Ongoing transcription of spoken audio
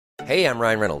Hey, I'm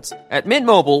Ryan Reynolds. At Mint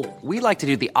Mobile, we like to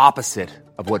do the opposite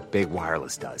of what Big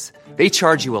Wireless does. They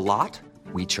charge you a lot,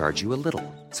 we charge you a little.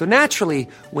 So naturally,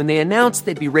 when they announced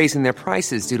they'd be raising their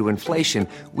prices due to inflation,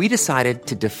 we decided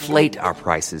to deflate our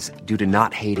prices due to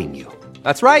not hating you.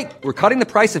 That's right. We're cutting the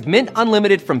price of Mint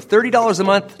Unlimited from $30 a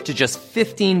month to just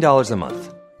 $15 a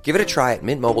month. Give it a try at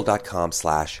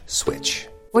mintmobile.com/switch.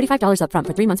 $45 up front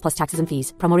for 3 months plus taxes and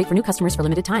fees. Promo rate for new customers for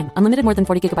limited time. Unlimited more than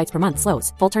 40 gigabytes per month.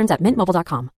 Slows full terms at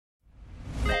mintmobile.com.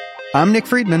 I'm Nick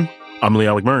Friedman. I'm Lee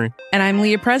Alec Murray. And I'm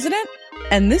Leah President.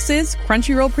 And this is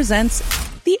Crunchyroll Presents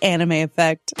The Anime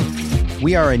Effect.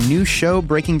 We are a new show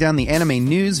breaking down the anime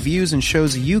news, views, and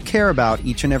shows you care about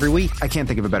each and every week. I can't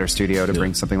think of a better studio to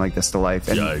bring something like this to life.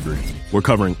 And I agree. We're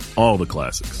covering all the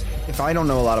classics. if I don't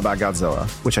know a lot about Godzilla,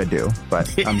 which I do,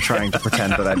 but I'm trying to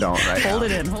pretend that I don't right Hold now.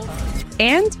 it in, hold on.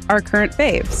 And our current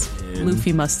faves.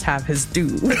 Luffy must have his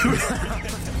due.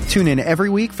 Tune in every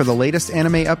week for the latest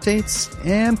anime updates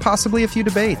and possibly a few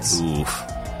debates. Oof.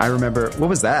 I remember, what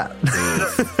was that?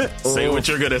 Say what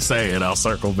you're going to say and I'll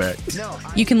circle back.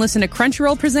 You can listen to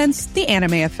Crunchyroll Presents The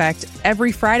Anime Effect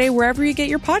every Friday wherever you get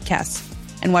your podcasts.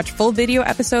 And watch full video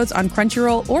episodes on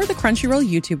Crunchyroll or the Crunchyroll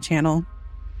YouTube channel.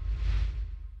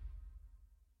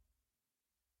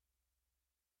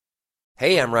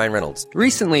 Hey, I'm Ryan Reynolds.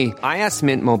 Recently, I asked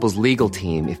Mint Mobile's legal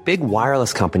team if big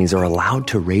wireless companies are allowed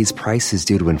to raise prices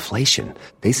due to inflation.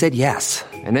 They said yes.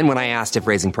 And then when I asked if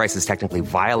raising prices technically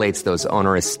violates those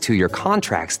onerous 2-year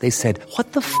contracts, they said,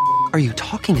 "What the f*** are you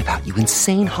talking about, you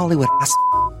insane Hollywood ass?"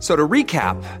 So to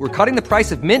recap, we're cutting the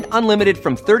price of Mint Unlimited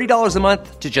from $30 a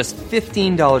month to just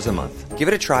 $15 a month. Give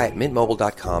it a try at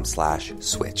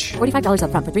mintmobile.com/switch. $45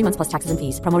 up front for 3 months plus taxes and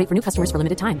fees. Promo rate for new customers for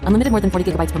limited time. Unlimited more than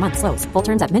 40 gigabytes per month. Slows full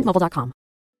terms at mintmobile.com.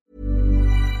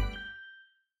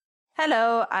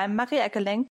 Hello, I'm Marie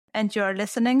Eggeling, and you're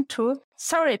listening to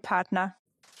Sorry Partner.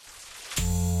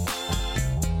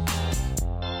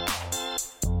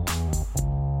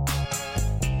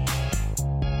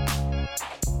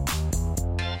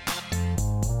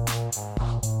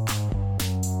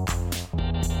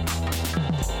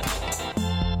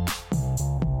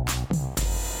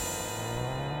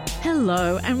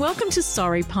 Hello, and welcome to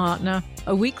Sorry Partner,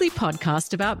 a weekly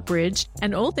podcast about bridge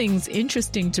and all things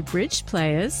interesting to bridge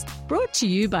players, brought to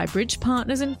you by bridge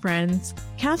partners and friends,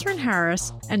 Catherine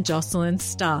Harris and Jocelyn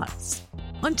Starts.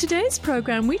 On today's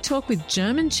program, we talk with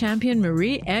German champion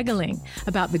Marie Eggeling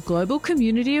about the global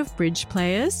community of bridge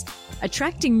players,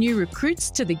 attracting new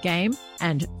recruits to the game,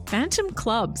 and phantom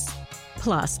clubs.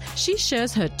 Plus, she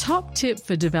shares her top tip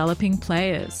for developing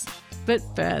players. But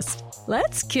first,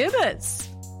 let's kibitz!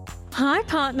 Hi,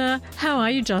 partner. How are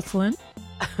you, Jocelyn?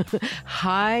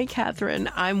 Hi, Catherine.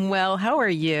 I'm well. How are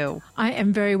you? I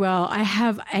am very well. I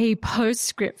have a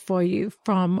postscript for you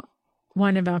from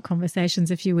one of our conversations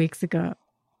a few weeks ago.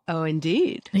 Oh,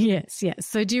 indeed. Yes.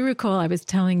 So do you recall I was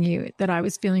telling you that I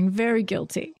was feeling very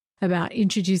guilty about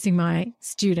introducing my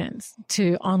students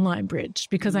to online bridge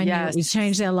because I knew it would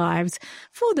change their lives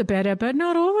for the better, but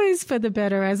not always for the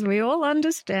better, as we all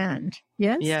understand.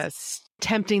 Yes? Yes.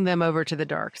 Tempting them over to the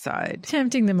dark side. So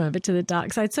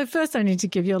first I need to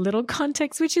give you a little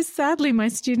context, which is sadly my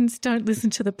students don't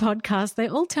listen to the podcast. They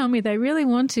all tell me they really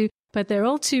want to, but they're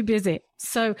all too busy.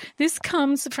 So this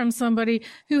comes from somebody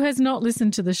who has not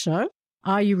listened to the show.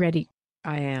 Are you ready?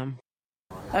 I am.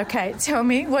 Okay, tell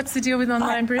me, what's the deal with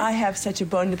online bridge? I have such a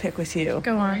bone to pick with you.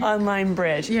 Go on. Online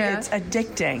bridge. Yeah. It's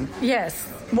addicting. Yes.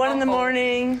 1 in the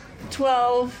morning,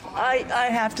 12. I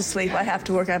have to sleep. I have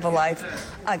to work. I have a life.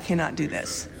 I cannot do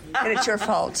this. And it's your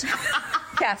fault.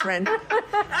 Catherine.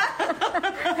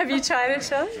 Have you tried it,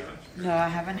 Shelley? No, I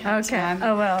haven't had time.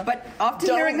 Oh, well. But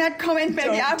after hearing that comment,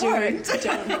 maybe I won't.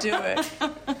 Don't do it.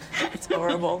 It's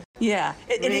horrible. Yeah.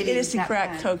 It is the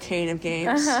crack cocaine of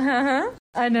games.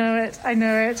 I know it.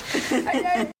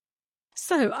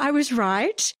 So I was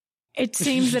right. It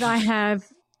seems that I have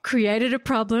created a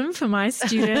problem for my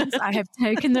students. I have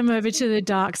taken them over to the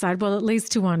dark side. Well, at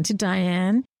least to one, to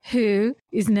Diane, who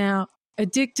is now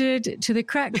addicted to the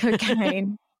crack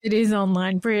cocaine. It is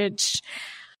online bridge.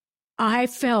 I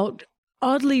felt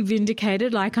oddly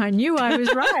vindicated, like I knew I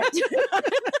was right.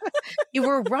 You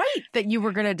were right that you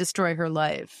were going to destroy her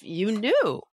life. You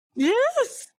knew.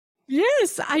 Yes,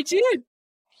 I did.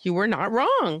 You were not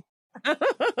wrong.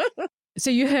 So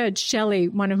you heard Shelley,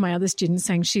 one of my other students,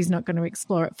 saying she's not going to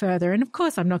explore it further. And of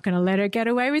course, I'm not going to let her get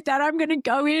away with that. I'm going to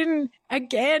go in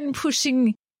again,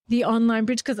 pushing the online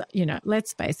bridge because,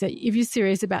 let's face it, if you're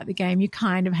serious about the game, you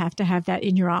kind of have to have that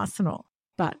in your arsenal.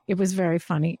 but it was very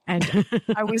funny. And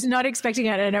I was not expecting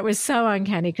it. And it was so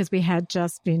uncanny because we had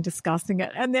just been discussing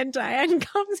it. And then Diane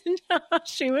comes and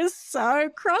she was so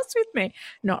cross with me.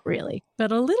 Not really,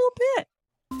 but a little bit.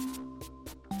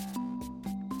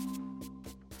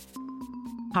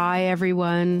 Hi,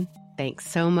 everyone. Thanks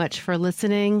so much for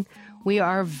listening. We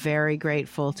are very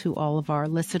grateful to all of our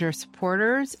listener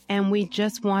supporters, and we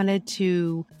just wanted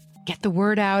to get the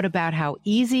word out about how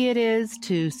easy it is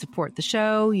to support the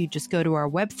show. You just go to our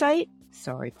website,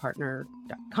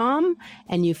 sorrypartner.com,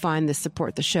 and you find the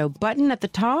support the show button at the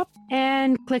top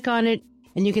and click on it,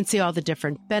 and you can see all the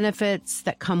different benefits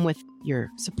that come with your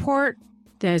support.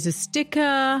 There's a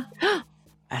sticker.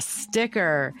 A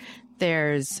sticker.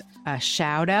 There's a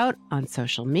shout out on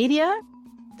social media.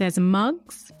 There's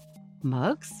mugs.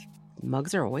 Mugs?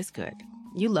 Mugs are always good.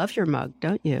 You love your mug,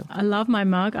 don't you? I love my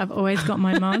mug. I've always got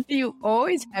my mug. You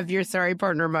always have your Sorry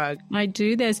Partner mug. I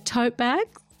do. There's tote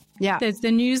bags. Yeah. There's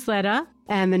the newsletter.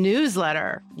 And the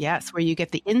newsletter. Yes, where you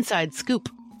get the inside scoop.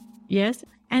 Yes.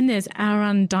 And there's our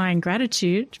undying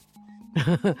gratitude.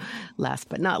 Last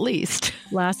but not least.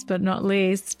 Last but not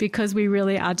least, because we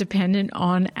really are dependent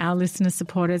on our listener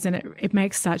supporters, and it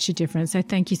makes such a difference. So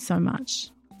thank you so much.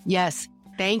 Yes.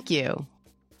 Thank you.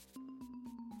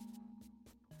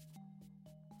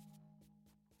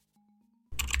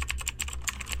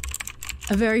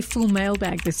 A very full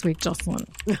mailbag this week, Jocelyn.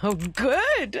 Oh,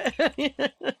 good.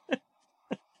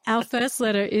 Our first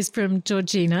letter is from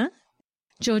Georgina.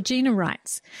 Georgina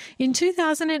writes, in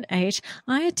 2008,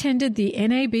 I attended the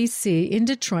NABC in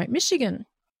Detroit, Michigan.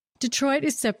 Detroit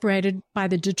is separated by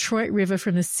the Detroit River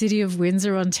from the city of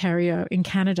Windsor, Ontario in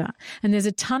Canada, and there's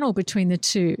a tunnel between the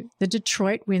two, the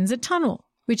Detroit-Windsor Tunnel,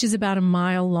 which is about a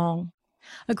mile long.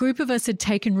 A group of us had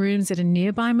taken rooms at a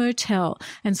nearby motel,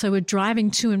 and so were driving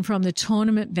to and from the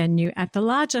tournament venue at the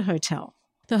larger hotel.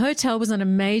 The hotel was on a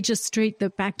major street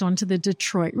that backed onto the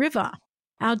Detroit River.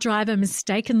 Our driver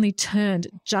mistakenly turned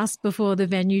just before the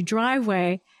venue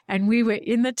driveway, and we were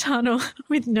in the tunnel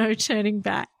with no turning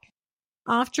back.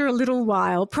 After a little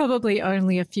while, probably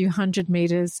only a few hundred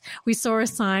meters, we saw a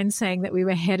sign saying that we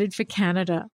were headed for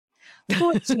Canada.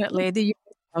 Fortunately, the US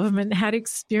government had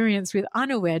experience with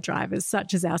unaware drivers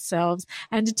such as ourselves,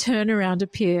 and a turnaround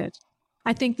appeared.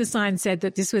 I think the sign said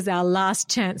that this was our last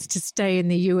chance to stay in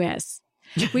the US.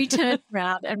 We turned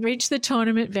around and reached the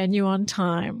tournament venue on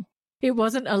time. It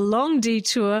wasn't a long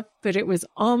detour, but it was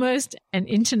almost an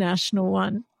international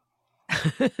one.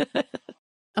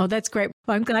 Oh, that's great.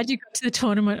 Well, I'm glad you got to the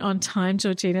tournament on time,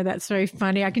 Georgina. That's very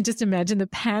funny. I can just imagine the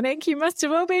panic you must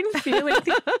have all been feeling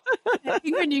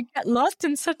when you get lost,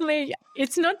 and suddenly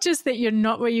it's not just that you're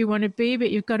not where you want to be,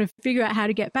 but you've got to figure out how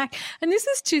to get back. And this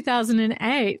is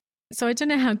 2008. So I don't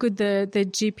know how good the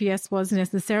GPS was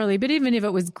necessarily, but even if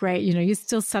it was great, you know, you're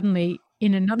still suddenly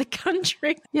in another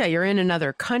country. Yeah, you're in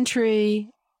another country.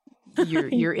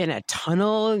 You're in a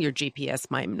tunnel. Your GPS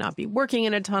might not be working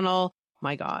in a tunnel.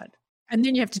 My God. And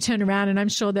then you have to turn around, and I'm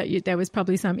sure that there was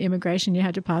probably some immigration you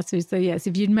had to pass through. So yes,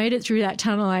 if you'd made it through that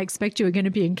tunnel, I expect you were going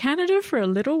to be in Canada for a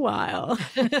little while.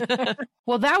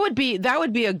 Well, that would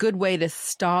be a good way to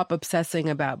stop obsessing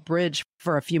about bridge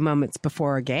for a few moments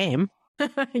before a game.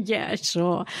 Yeah,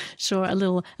 sure. A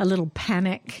little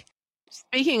panic.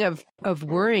 Speaking of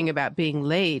worrying about being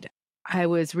late, I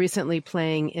was recently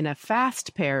playing in a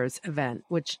fast pairs event,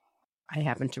 which I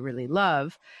happen to really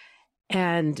love,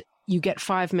 and you get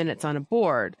 5 minutes on a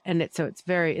board, and it's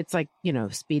like, you know,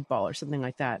 speedball or something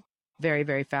like that. Very,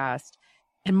 very fast.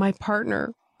 And my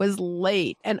partner was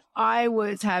late, and I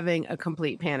was having a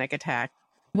complete panic attack.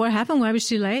 What happened? Why was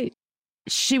she late?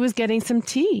 She was getting some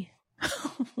tea.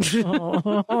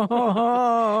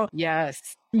 Oh.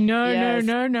 Yes.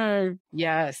 No.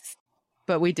 Yes.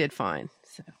 But we did fine.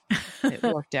 So it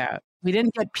worked out. We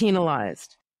didn't get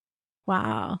penalized.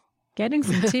 Wow. Getting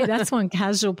some tea. That's one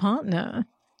casual partner.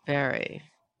 Very.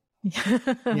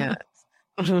 Yes.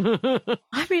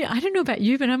 I mean, I don't know about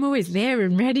you, but I'm always there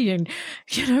and ready and,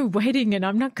 you know, waiting, and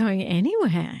I'm not going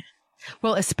anywhere.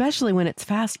 Well, especially when it's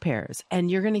fast pairs and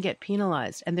you're going to get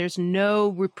penalized, and there's no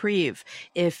reprieve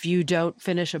if you don't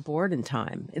finish a board in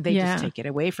time. They just take it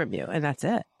away from you, and that's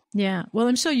it. Yeah. Well,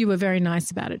 I'm sure you were very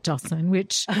nice about it, Jocelyn,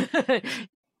 which...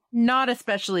 Not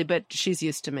especially, but she's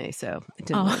used to me, so it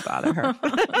didn't really bother her.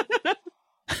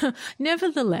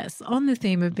 Nevertheless, on the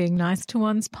theme of being nice to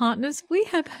one's partners, we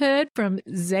have heard from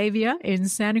Xavier in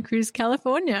Santa Cruz,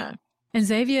 California. And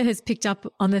Xavier has picked up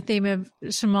on the theme of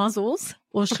schmozzles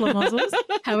or schlomozzles,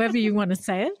 however you want to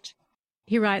say it.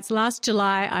 He writes, last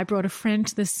July, I brought a friend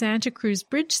to the Santa Cruz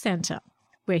Bridge Center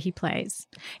where he plays.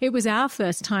 It was our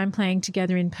first time playing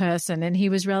together in person, and he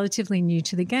was relatively new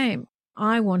to the game.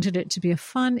 I wanted it to be a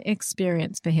fun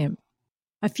experience for him.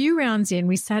 A few rounds in,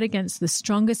 we sat against the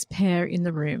strongest pair in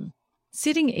the room.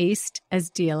 Sitting east as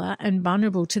dealer and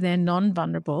vulnerable to their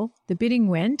non-vulnerable, the bidding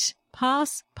went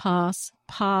pass, pass,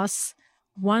 pass,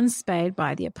 1 spade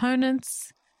by the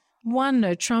opponents, 1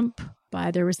 no trump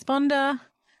by the responder,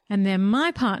 and then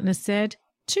my partner said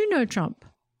 2 no trump,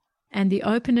 and the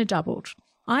opener doubled.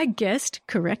 I guessed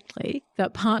correctly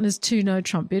that partner's 2 no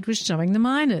trump bid was showing the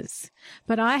minors,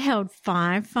 but I held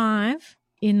 5-5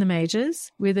 in the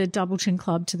majors with a doubleton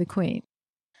club to the queen.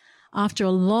 After a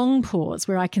long pause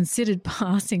where I considered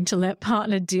passing to let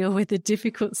partner deal with the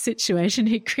difficult situation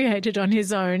he created on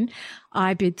his own,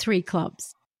 I bid 3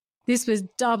 clubs. This was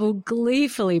doubled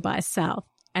gleefully by South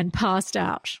and passed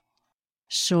out.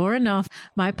 Sure enough,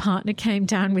 my partner came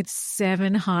down with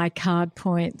 7 high card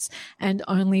points and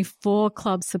only 4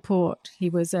 club support. He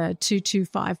was a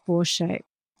 2-2-5-4 shape.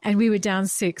 And we were down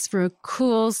 6 for a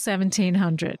cool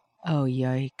 1,700. Oh,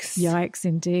 yikes. Yikes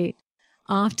indeed.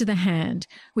 After the hand,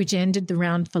 which ended the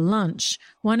round for lunch,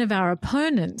 one of our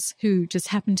opponents, who just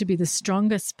happened to be the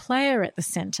strongest player at the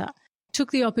centre,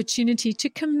 took the opportunity to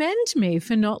commend me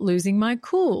for not losing my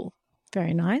cool.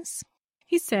 Very nice.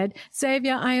 He said,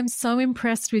 "Xavier, I am so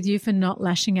impressed with you for not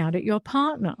lashing out at your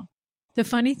partner." The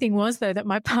funny thing was, though, that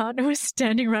my partner was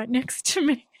standing right next to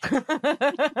me.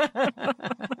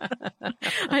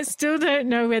 I still don't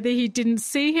know whether he didn't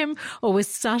see him or was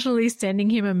subtly sending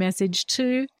him a message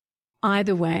too.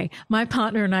 Either way, my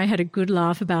partner and I had a good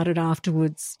laugh about it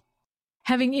afterwards.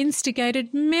 Having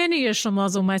instigated many a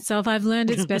schmozzle myself, I've learned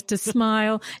it's best to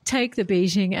smile, take the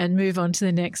beating, and move on to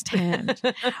the next hand.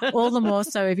 All the more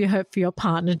so if you hope for your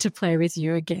partner to play with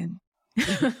you again.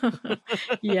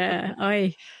 Yeah,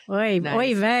 oy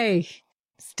vey.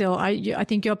 Still, I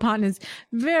think your partner's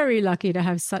very lucky to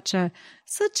have such a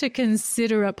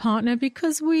considerate partner,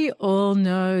 because we all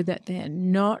know that they're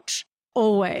not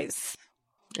always.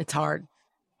 It's hard.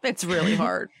 It's really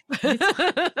hard.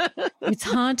 It's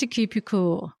hard to keep you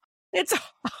cool. It's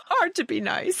hard to be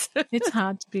nice. It's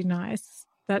hard to be nice.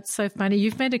 That's so funny.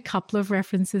 You've made a couple of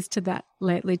references to that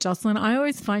lately, Jocelyn. I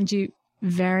always find you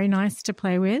very nice to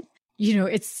play with. You know,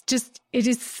 it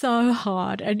is so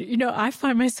hard. And, you know, I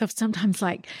find myself sometimes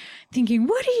like thinking,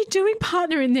 what are you doing,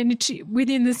 partner? And then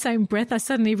within the same breath, I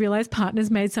suddenly realize partner's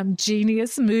made some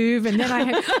genius move. And then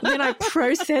I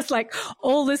process like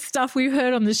all this stuff we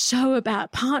heard on the show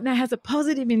about partner has a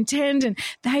positive intent and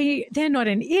they're not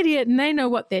an idiot and they know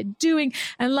what they're doing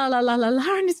and la, la, la, la,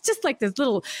 la. And it's just like this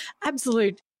little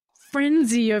absolute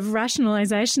frenzy of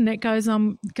rationalization that goes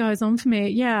on for me.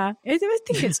 Yeah. I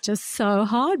think it's just so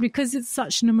hard because it's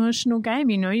such an emotional game.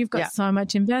 You know, you've got so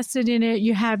much invested in it.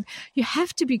 You have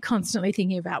to be constantly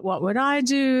thinking about what would I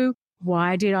do?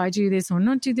 Why did I do this or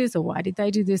not do this? Or why did they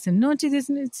do this and not do this?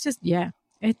 And it's just,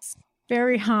 it's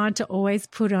very hard to always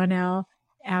put on our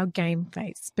game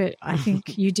face, but I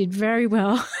think you did very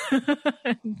well.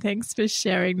 Thanks for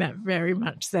sharing that very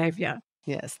much, Xavier.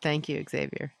 Yes. Thank you,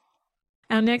 Xavier.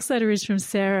 Our next letter is from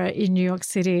Sarah in New York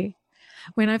City.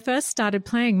 When I first started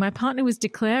playing, my partner was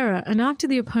declarer, and after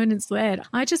the opponents led,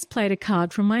 I just played a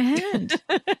card from my hand.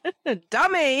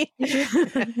 Dummy!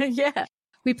 Yeah.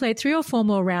 We played 3 or 4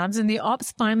 more rounds, and the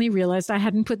ops finally realized I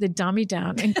hadn't put the dummy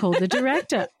down and called the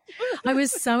director. I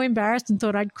was so embarrassed and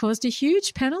thought I'd caused a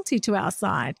huge penalty to our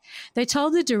side. They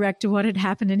told the director what had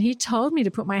happened, and he told me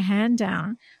to put my hand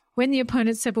down. When the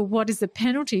opponent said, "Well, what is the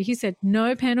penalty?" he said,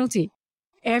 "No penalty.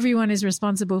 Everyone is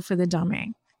responsible for the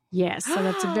dummy." Yes, so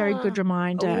that's a very good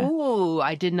reminder. Oh,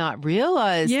 I did not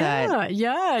realize that.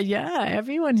 Yeah.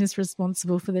 Everyone is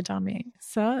responsible for the dummy.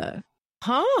 So.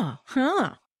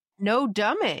 No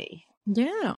dummy.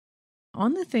 Yeah.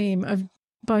 On the theme of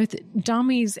both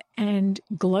dummies and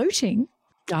gloating.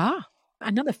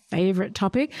 Another favourite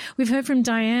topic. We've heard from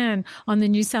Diane on the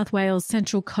New South Wales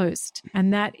Central Coast,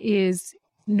 and that is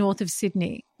north of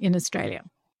Sydney in Australia.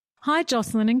 Hi,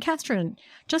 Jocelyn and Catherine.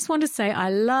 Just want to say I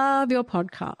love your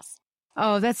podcast.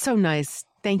 Oh, that's so nice.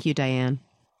 Thank you, Diane.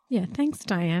 Yeah, thanks,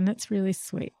 Diane. That's really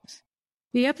sweet.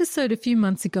 The episode a few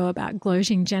months ago about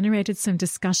gloating generated some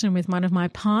discussion with one of my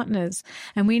partners,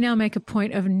 and we now make a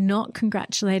point of not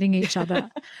congratulating each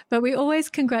other, but we always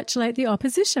congratulate the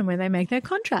opposition when they make their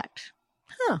contract.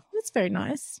 That's very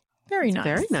nice. Very nice.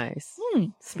 Very nice.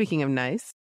 Speaking of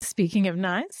nice.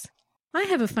 I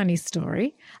have a funny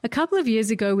story. A couple of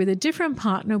years ago with a different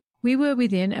partner, we were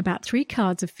within about 3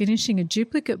 cards of finishing a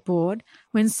duplicate board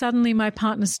when suddenly my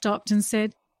partner stopped and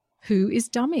said, "Who is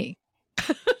dummy?"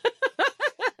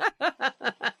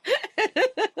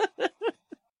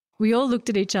 We all looked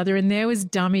at each other and there was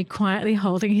Dummy quietly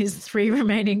holding his 3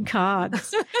 remaining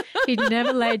cards. He'd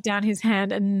never laid down his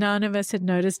hand and none of us had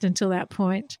noticed until that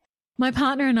point. My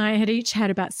partner and I had each had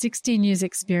about 16 years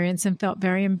experience and felt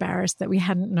very embarrassed that we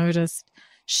hadn't noticed.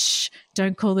 Shh,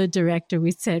 don't call the director, we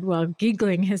said while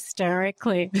giggling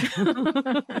hysterically.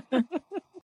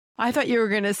 I thought you were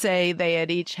going to say they had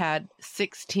each had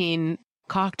 16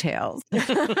 cocktails.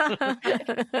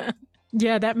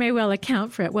 Yeah, that may well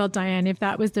account for it. Well, Diane, if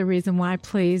that was the reason why,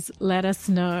 please let us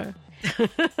know.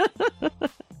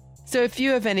 So if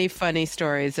you have any funny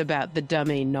stories about the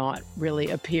dummy not really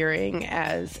appearing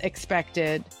as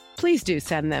expected, please do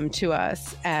send them to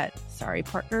us at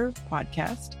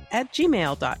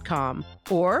sorrypartnerpodcast@gmail.com.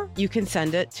 Or you can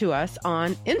send it to us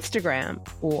on Instagram,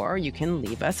 or you can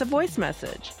leave us a voice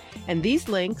message. And these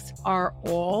links are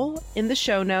all in the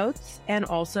show notes and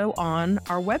also on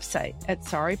our website at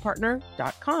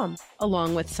sorrypartner.com,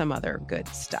 along with some other good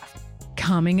stuff.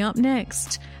 Coming up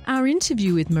next, our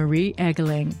interview with Marie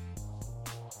Eggeling.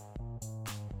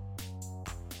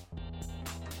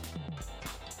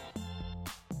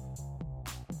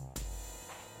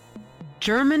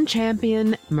 German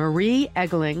champion Marie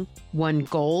Eggeling won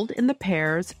gold in the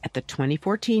pairs at the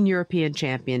 2014 European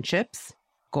Championships,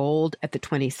 gold at the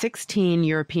 2016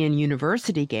 European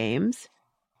University Games,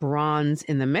 bronze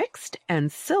in the mixed,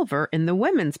 and silver in the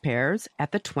women's pairs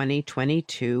at the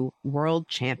 2022 World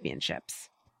Championships.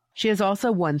 She has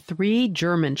also won 3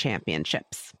 German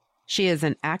championships. She is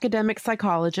an academic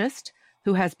psychologist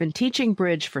who has been teaching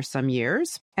bridge for some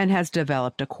years and has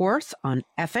developed a course on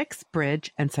ethics,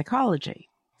 bridge, and psychology.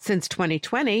 Since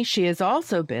 2020, she has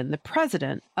also been the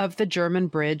president of the German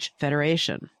Bridge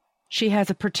Federation. She has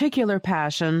a particular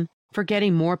passion for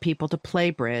getting more people to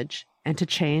play bridge and to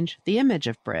change the image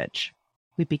of bridge.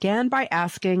 We began by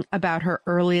asking about her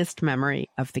earliest memory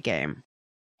of the game.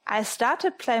 I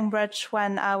started playing bridge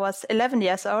when I was 11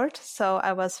 years old, so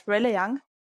I was really young.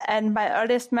 And my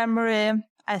earliest memory,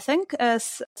 I think,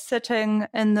 is sitting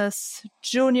in this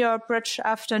junior bridge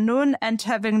afternoon and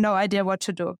having no idea what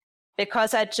to do.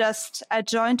 Because I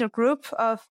joined a group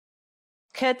of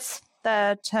kids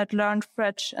that had learned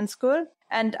bridge in school,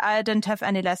 and I didn't have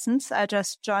any lessons. I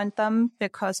just joined them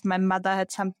because my mother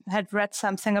had read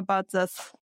something about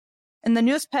this in the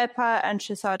newspaper, and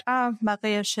she thought,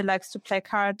 Marie, she likes to play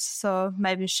cards, so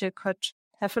maybe she could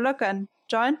have a look and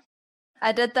join.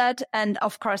 I did that, and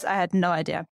of course I had no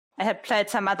idea. I had played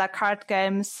some other card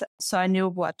games, so I knew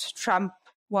what trump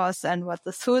was and what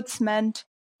the suits meant.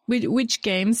 Which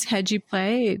games had you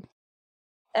played?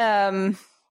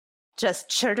 Just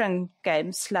children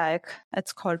games, like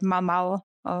it's called Mamau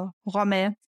or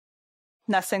Rome.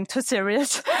 Nothing too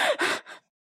serious.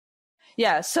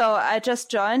 Yeah, so I just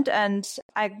joined and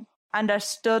I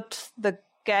understood the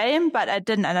game, but I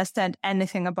didn't understand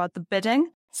anything about the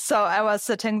bidding. So I was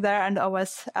sitting there and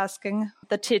always asking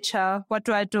the teacher, what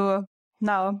do I do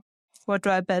now? What do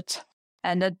I bid?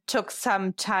 And it took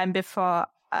some time before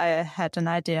I had an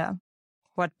idea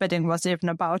what bidding was even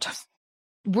about.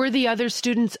 Were the other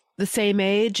students the same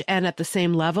age and at the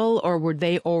same level, or were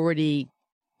they already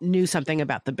knew something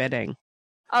about the bidding?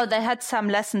 Oh, they had some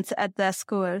lessons at their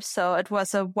school. So it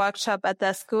was a workshop at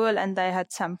their school and they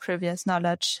had some previous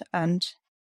knowledge and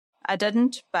I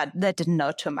didn't, but they didn't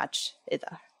know too much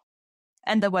either.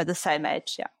 And they were the same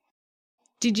age, yeah.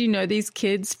 Did you know these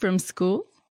kids from school?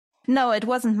 No, it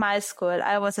wasn't my school.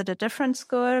 I was at a different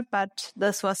school, but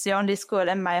this was the only school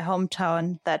in my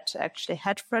hometown that actually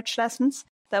had bridge lessons.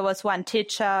 There was one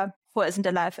teacher who isn't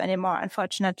alive anymore,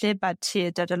 unfortunately, but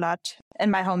he did a lot in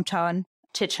my hometown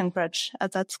teaching bridge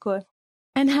at that school.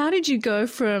 And how did you go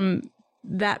from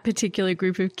that particular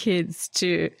group of kids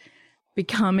to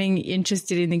becoming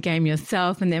interested in the game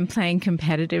yourself and then playing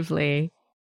competitively?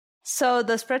 So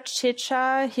this bridge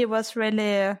teacher, he was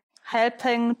really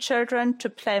helping children to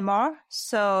play more.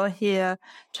 So he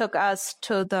took us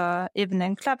to the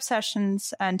evening club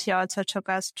sessions and he also took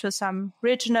us to some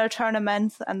regional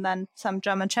tournaments and then some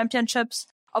German championships.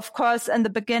 Of course, in the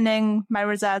beginning, my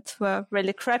results were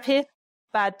really crappy,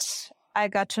 but I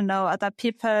got to know other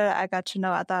people. I got to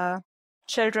know other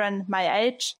children my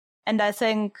age. And I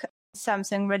think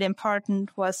something really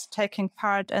important was taking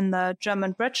part in the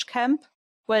German bridge camp,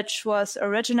 which was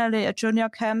originally a junior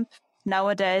camp.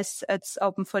 Nowadays, it's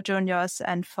open for juniors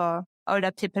and for older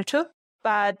people too.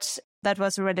 But that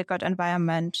was a really good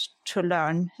environment to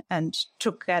learn and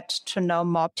to get to know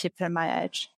more people my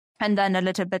age. And then a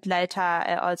little bit later,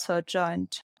 I also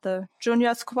joined the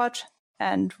junior squad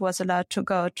and was allowed to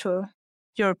go to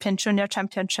European Junior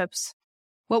Championships.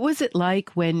 What was it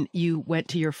like when you went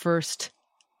to your first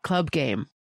club game?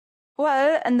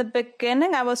 Well, in the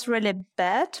beginning, I was really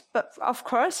bad, but of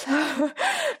course.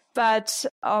 But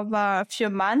over a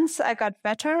few months, I got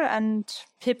better and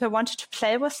people wanted to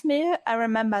play with me. I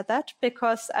remember that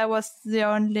because I was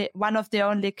one of the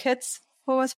only kids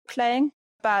who was playing.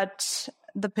 But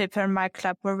the people in my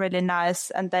club were really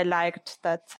nice and they liked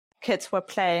that kids were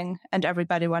playing and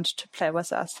everybody wanted to play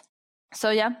with us. So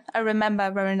yeah, I remember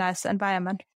a very nice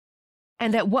environment.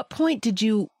 And at what point did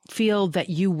you feel that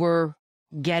you were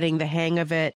getting the hang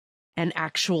of it and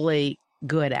actually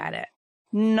good at it?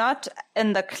 Not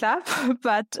in the club,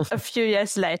 but a few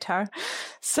years later.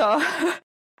 So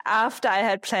after I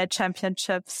had played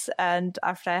championships and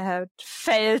after I had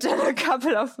failed on a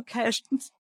couple of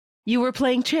occasions. You were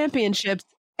playing championships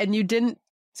and you didn't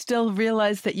still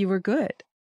realize that you were good?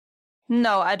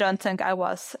 No, I don't think I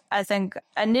was. I think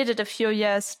I needed a few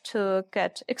years to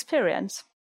get experience.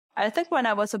 I think when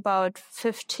I was about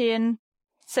 15,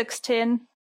 16,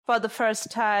 for the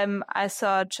first time, I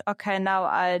thought, okay, now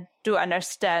I do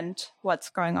understand what's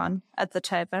going on at the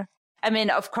table. I mean,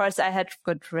 of course, I had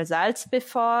good results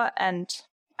before and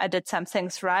I did some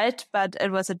things right, but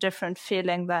it was a different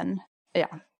feeling than,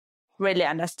 really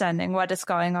understanding what is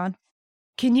going on.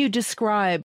 Can you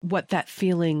describe what that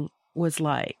feeling was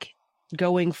like?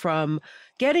 Going from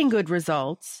getting good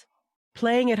results,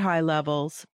 playing at high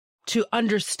levels, to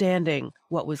understanding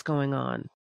what was going on?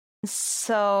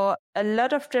 So a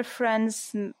lot of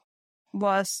difference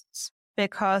was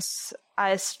because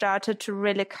I started to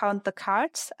really count the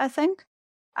cards, I think.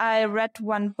 I read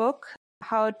one book,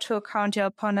 How to Count Your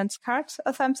Opponent's Cards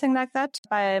or something like that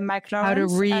by Mike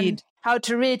Lawrence. How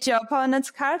to read your opponent's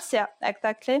cards. Yeah,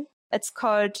 exactly. It's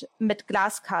called Mit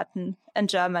Glaskarten in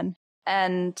German.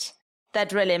 And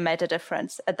that really made a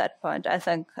difference at that point. I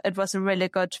think it was a really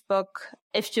good book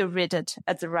if you read it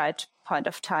at the right point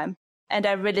of time. And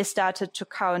I really started to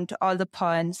count all the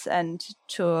points and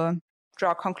to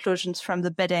draw conclusions from the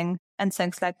bidding and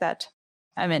things like that.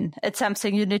 I mean, it's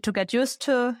something you need to get used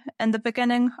to in the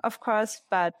beginning, of course,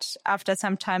 but after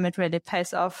some time it really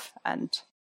pays off. And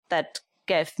that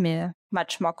gave me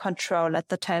much more control at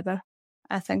the table,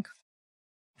 I think.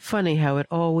 Funny how it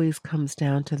always comes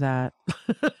down to that.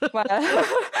 Well,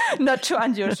 not too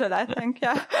unusual, I think,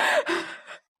 yeah.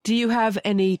 Do you have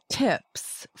any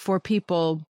tips for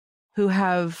people who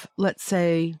have, let's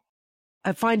say,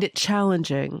 I find it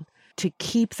challenging to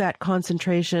keep that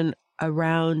concentration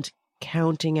around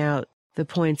counting out the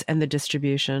points and the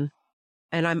distribution?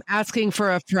 And I'm asking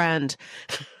for a friend.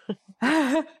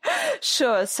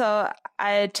 Sure. So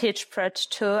I teach Bridge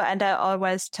too, and I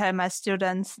always tell my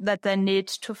students that they need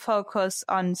to focus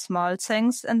on small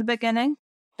things in the beginning,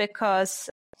 because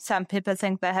some people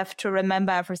think they have to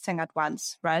remember everything at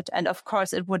once, right? And of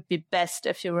course, it would be best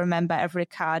if you remember every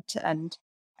card and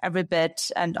every bit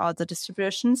and all the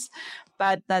distributions,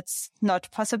 but that's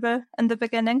not possible in the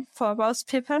beginning for most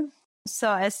people. So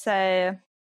I say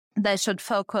they should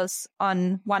focus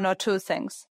on one or two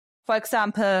things. For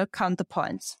example, count the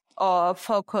points, or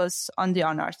focus on the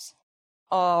honors,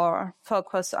 or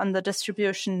focus on the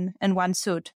distribution in one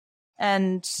suit.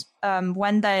 And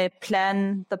when they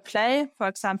plan the play, for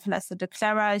example, as a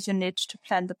declarer, you need to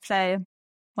plan the play.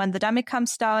 When the dummy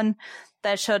comes down,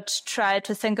 they should try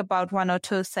to think about one or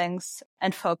two things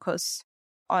and focus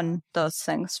on those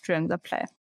things during the play.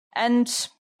 And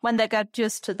when they get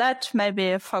used to that,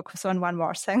 maybe focus on one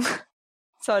more thing.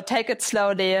 So take it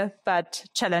slowly, but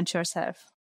challenge yourself.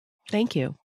 Thank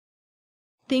you.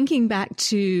 Thinking back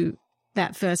to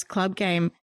that first club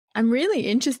game, I'm really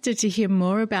interested to hear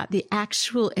more about the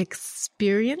actual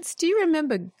experience. Do you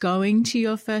remember going to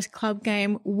your first club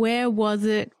game? Where was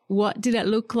it? What did it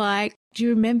look like? Do you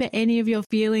remember any of your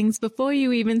feelings before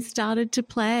you even started to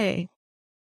play?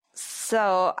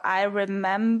 So I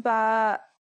remember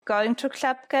going to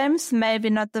club games, maybe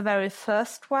not the very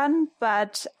first one,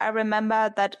 but I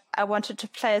remember that I wanted to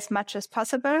play as much as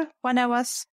possible when I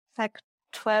was like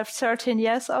 12, 13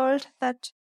 years old.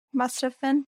 That must have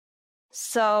been.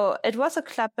 So it was a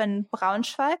club in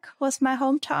Braunschweig, was my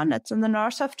hometown. It's in the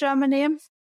north of Germany.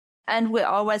 And we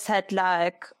always had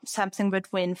like something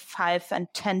between 5 and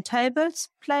 10 tables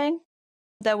playing.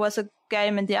 There was a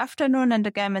game in the afternoon and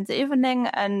a game in the evening,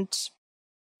 and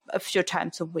a few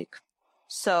times a week.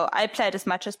 So I played as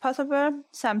much as possible,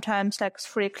 sometimes like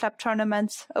 3 club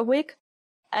tournaments a week.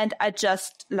 And I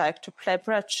just like to play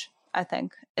bridge, I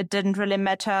think. It didn't really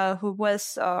matter who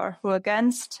was or who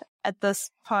against. At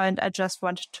this point, I just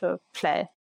wanted to play.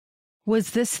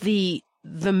 Was this the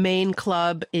main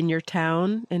club in your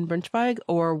town in Braunschweig,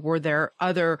 or were there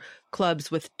other clubs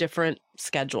with different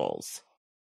schedules?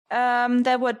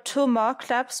 There were 2 more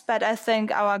clubs, but I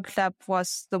think our club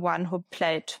was the one who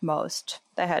played most.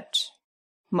 They had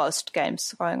most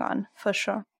games going on, for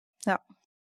sure. Yeah.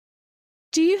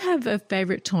 Do you have a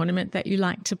favorite tournament that you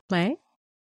like to play?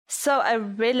 So I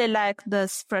really like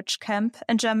this bridge camp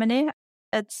in Germany.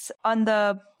 It's on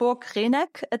the Burg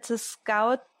Rieneck. It's a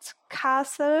scout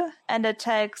castle, and it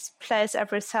takes place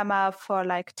every summer for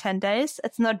like 10 days.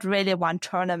 It's not really one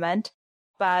tournament,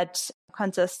 but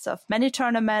consists of many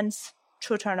tournaments,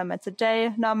 2 tournaments a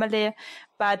day normally.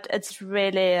 But it's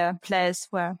really a place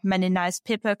where many nice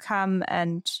people come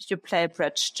and you play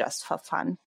bridge just for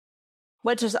fun,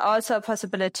 which is also a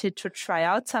possibility to try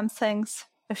out some things,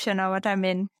 if you know what I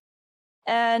mean.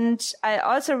 And I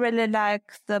also really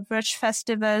like the bridge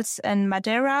festivals in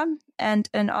Madeira and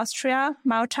in Austria,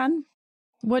 Mautern.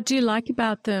 What do you like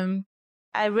about them?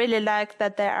 I really like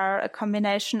that they are a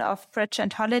combination of bridge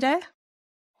and holiday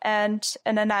and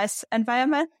in a nice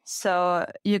environment.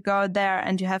 So you go there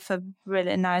and you have a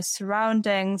really nice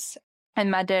surroundings. In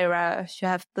Madeira, you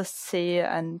have the sea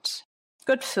and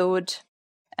good food,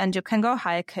 and you can go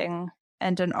hiking.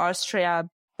 And in Austria,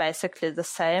 basically the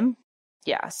same.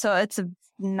 Yeah, so it's a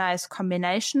nice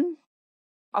combination.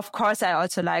 Of course, I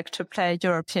also like to play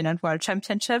European and World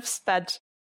Championships, but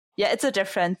yeah, it's a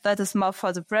different. That is more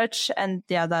for the bridge, and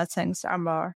the other things are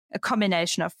more a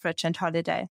combination of bridge and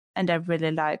holiday. And I really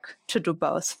like to do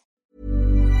both.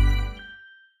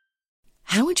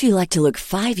 How would you like to look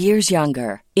 5 years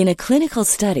younger? In a clinical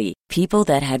study, people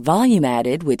that had volume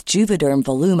added with Juvederm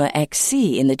Voluma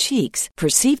XC in the cheeks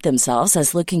perceived themselves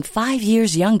as looking 5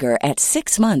 years younger at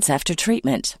 6 months after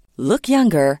treatment. Look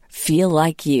younger, feel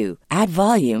like you. Add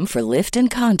volume for lift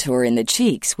and contour in the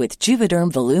cheeks with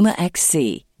Juvederm Voluma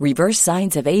XC. Reverse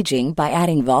signs of aging by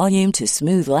adding volume to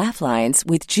smooth laugh lines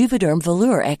with Juvederm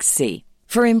Volure XC.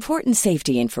 For important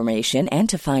safety information and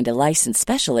to find a licensed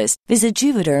specialist, visit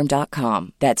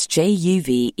Juvederm.com. That's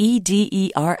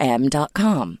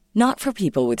JUVEDERM.com. Not for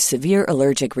people with severe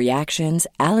allergic reactions,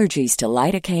 allergies to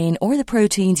lidocaine, or the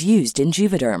proteins used in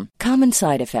Juvederm. Common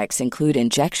side effects include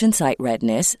injection site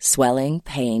redness, swelling,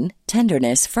 pain,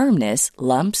 tenderness, firmness,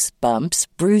 lumps, bumps,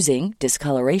 bruising,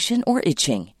 discoloration, or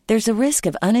itching. There's a risk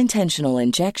of unintentional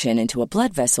injection into a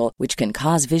blood vessel, which can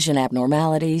cause vision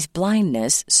abnormalities,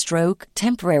 blindness, stroke,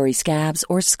 temporary scabs,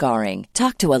 or scarring.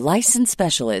 Talk to a licensed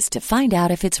specialist to find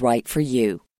out if it's right for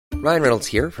you. Ryan Reynolds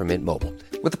here from Mint Mobile.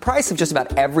 With the price of just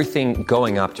about everything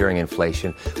going up during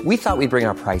inflation, we thought we'd bring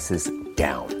our prices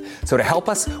down. So to help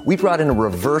us, we brought in a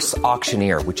reverse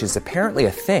auctioneer, which is apparently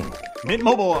a thing. Mint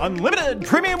Mobile Unlimited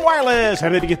Premium Wireless. How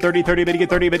to get 30, 30, bit to get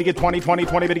 30, bit to get 20, 20,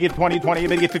 20, bit to get 20, 20,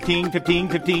 bit to get 15, 15,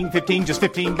 15, 15, just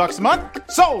 $15 a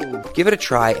month? Sold! Give it a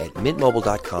try at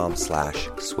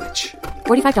mintmobile.com/switch.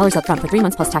 $45 up front for 3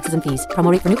 months plus taxes and fees.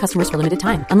 Promo rate for new customers for limited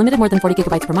time. Unlimited more than 40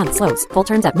 gigabytes per month. Slows full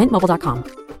terms at mintmobile.com.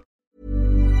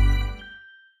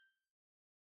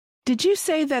 Did you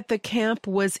say that the camp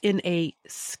was in a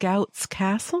scout's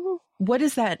castle? What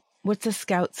is that? What's a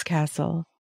scout's castle?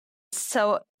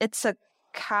 So it's a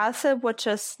castle which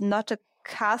is not a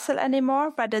castle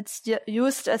anymore, but it's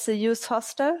used as a youth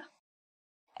hostel.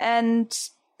 And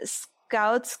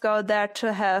scouts go there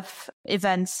to have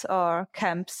events or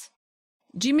camps.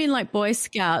 Do you mean like Boy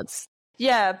Scouts?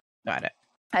 Yeah. Got it.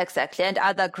 Exactly. And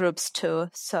other groups too.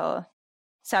 So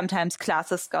sometimes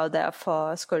classes go there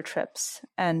for school trips.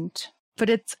 But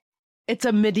it's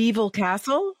a medieval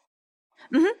castle?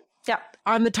 Mm-hmm. Yeah.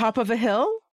 On the top of a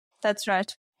hill? That's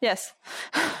right. Yes.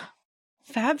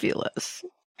 Fabulous.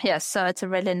 Yes, so it's a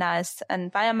really nice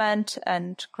environment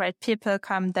and great people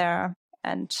come there.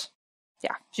 And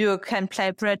yeah, you can play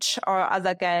bridge or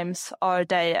other games all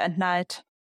day and night.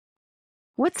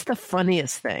 What's the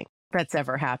funniest thing that's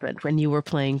ever happened when you were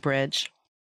playing bridge?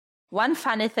 One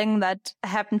funny thing that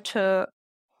happened to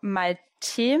my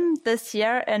team this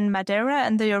year in Madeira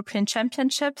in the European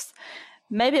Championships,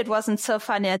 maybe it wasn't so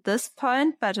funny at this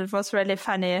point, but it was really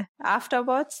funny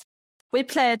afterwards. We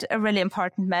played a really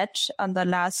important match on the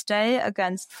last day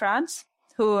against France,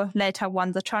 who later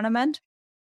won the tournament.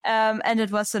 And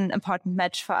it was an important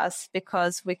match for us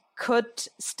because we could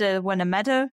still win a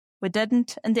medal. We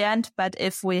didn't in the end, but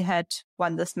if we had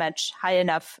won this match high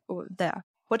enough, there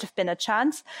would have been a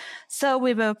chance. So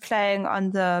we were playing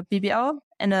on the BBO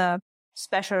in a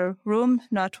special room,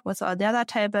 not with all the other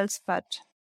tables, but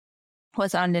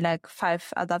was only like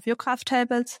 5 other Viewcraft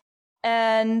tables.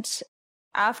 And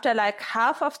after like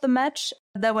half of the match,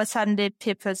 there were suddenly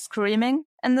people screaming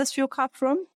in this Viewcraft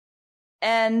room.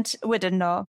 And we didn't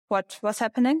know what was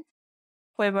happening.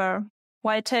 We were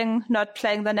waiting, not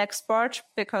playing the next board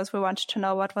because we wanted to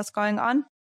know what was going on.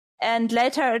 And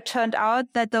later it turned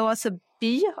out that there was a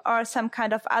bee or some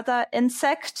kind of other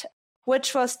insect,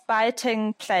 which was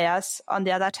biting players on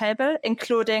the other table,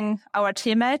 including our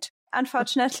teammate,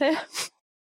 unfortunately.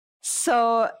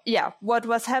 So, yeah, what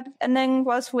was happening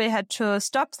was we had to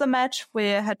stop the match. We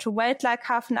had to wait like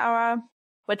half an hour,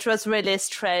 which was really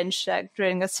strange, like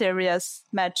during a serious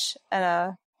match in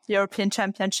a European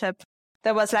Championship.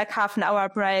 There was like half an hour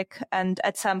break, and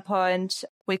at some point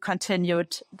we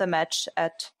continued the match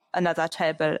at another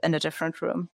table in a different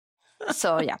room.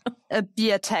 So, yeah, a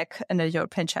bee attack in a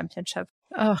European Championship.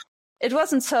 Oh. It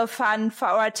wasn't so fun for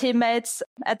our teammates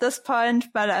at this point,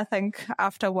 but I think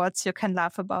afterwards you can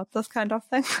laugh about this kind of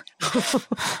thing.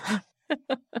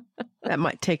 That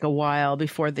might take a while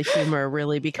before the humor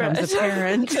really becomes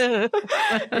apparent.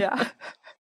 Yeah.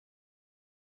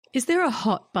 Is there a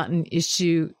hot button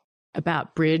issue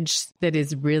about bridge that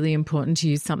is really important to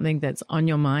you, something that's on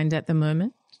your mind at the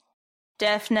moment?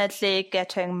 Definitely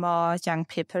getting more young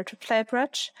people to play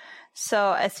bridge.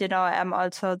 So, as you know, I'm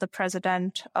also the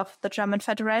president of the German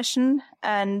Federation,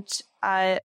 and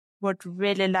I would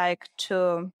really like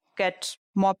to get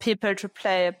more people to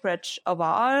play bridge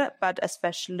overall, but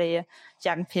especially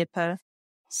young people.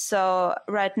 So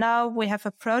right now we have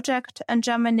a project in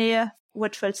Germany,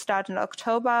 which will start in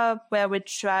October, where we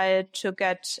try to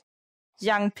get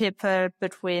young people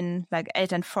between like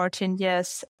 8 and 14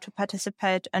 years to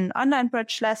participate in online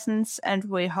bridge lessons. And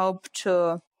we hope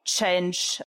to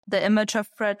change the image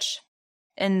of bridge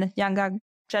in younger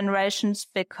generations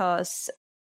because,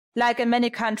 like in many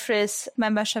countries,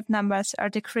 membership numbers are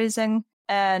decreasing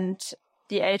and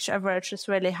the age average is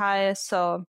really high.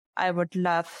 So I would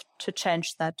love to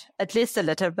change that at least a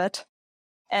little bit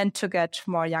and to get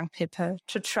more young people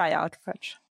to try out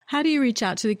bridge. How do you reach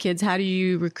out to the kids? How do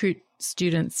you recruit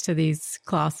students to these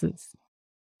classes?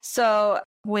 So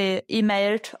we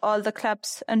emailed all the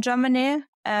clubs in Germany,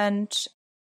 and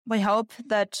we hope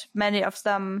that many of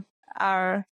them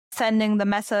are sending the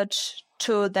message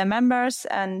to their members.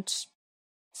 And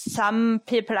some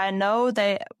people I know,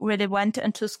 they really went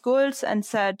into schools and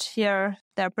said, here,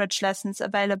 there are bridge lessons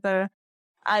available.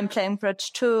 I'm playing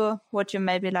bridge too. Would you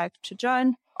maybe like to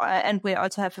join? And we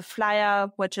also have a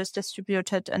flyer which is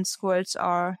distributed in schools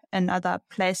or in other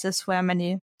places where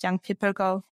many young people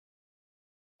go.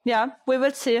 Yeah, we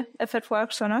will see if it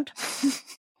works or not.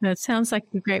 That sounds like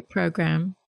a great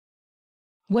program.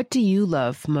 What do you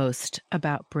love most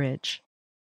about bridge?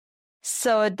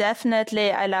 So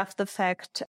definitely I love the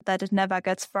fact that it never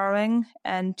gets boring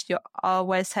and you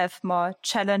always have more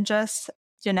challenges.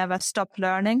 You never stop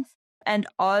learning. And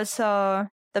also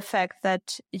the fact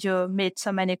that you meet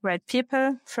so many great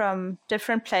people from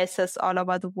different places all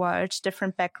over the world,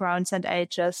 different backgrounds and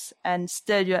ages, and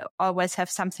still you always have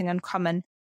something in common.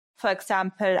 For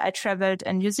example, I traveled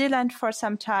in New Zealand for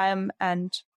some time,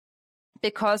 and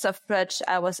because of bridge,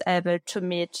 I was able to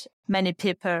meet many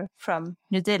people from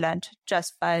New Zealand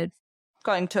just by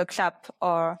going to a club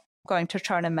or going to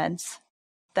tournaments.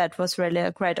 That was really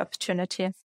a great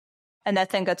opportunity. And I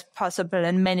think it's possible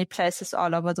in many places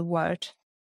all over the world.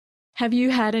 Have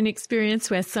you had an experience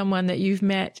where someone that you've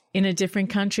met in a different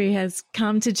country has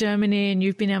come to Germany and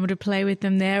you've been able to play with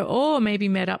them there, or maybe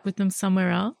met up with them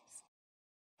somewhere else?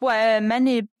 Well,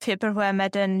 many people who I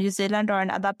met in New Zealand or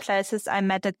in other places, I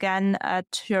met again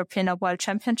at European or World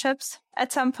Championships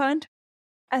at some point.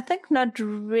 I think not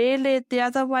really the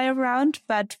other way around,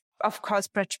 but of course,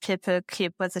 bridge people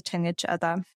keep visiting each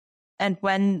other. And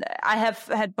when I have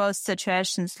had both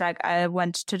situations, like I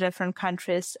went to different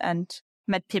countries and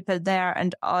met people there.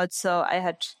 And also I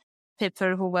had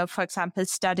people who were, for example,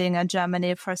 studying in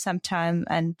Germany for some time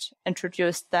and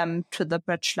introduced them to the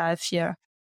bridge life here.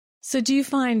 So do you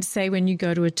find, say, when you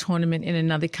go to a tournament in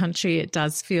another country, it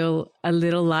does feel a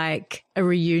little like a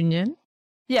reunion?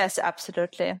 Yes,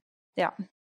 absolutely. Yeah.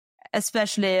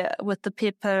 Especially with the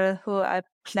people who I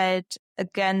played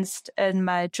against in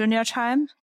my junior time.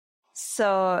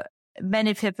 So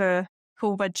many people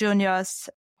who were juniors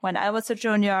when I was a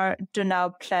junior do now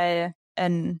play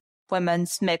in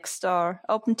women's mixed or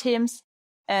open teams.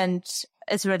 And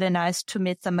it's really nice to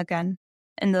meet them again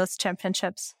in those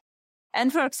championships.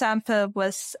 And for example,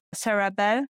 with Sarah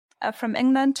Bell from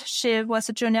England, she was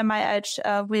a junior my age.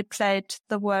 We played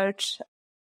the World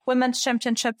Women's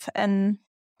Championship in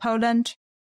Poland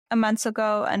a month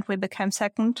ago and we became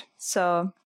second.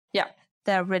 So yeah,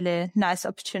 they're really nice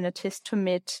opportunities to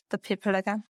meet the people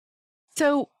again.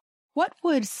 So what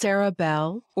would Sarah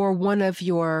Bell or one of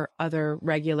your other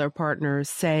regular partners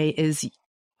say is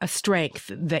a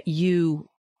strength that you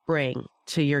bring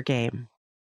to your game?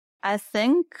 I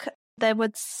think they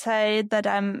would say that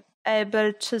I'm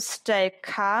able to stay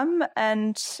calm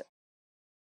and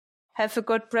have a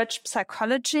good bridge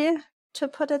psychology, to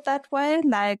put it that way.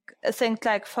 Like, I think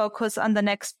like focus on the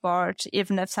next board,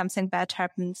 even if something bad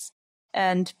happens,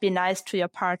 and be nice to your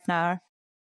partner.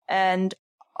 And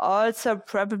also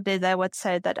probably they would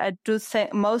say that I do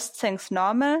think most things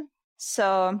normal.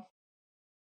 So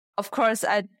of course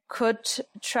I could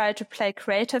try to play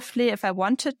creatively if I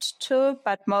wanted to,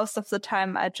 but most of the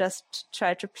time I just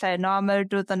try to play normal,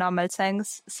 do the normal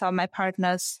things, so my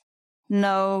partners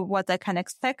know what they can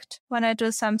expect when I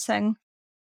do something.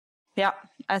 Yeah,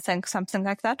 I think something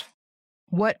like that.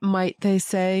 What might they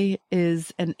say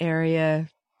is an area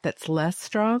that's less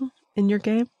strong in your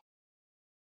game?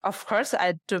 Of course,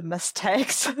 I do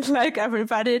mistakes like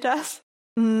everybody does.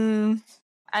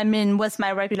 I mean, with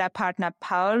my regular partner,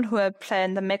 Paul, who I play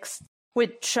in the mix, we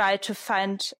try to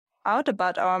find out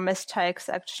about our mistakes,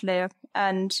 actually.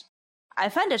 And I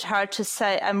find it hard to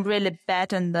say I'm really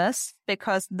bad in this,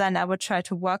 because then I would try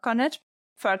to work on it.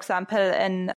 For example,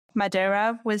 in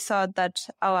Madeira, we thought that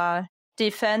our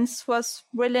defense was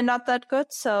really not that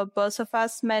good. So both of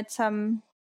us made some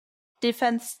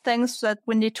defense things that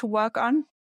we need to work on.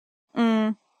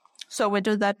 So we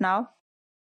do that now.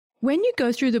 When you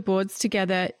go through the boards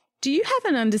together, do you have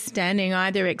an understanding,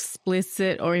 either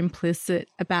explicit or implicit,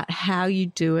 about how you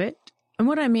do it? And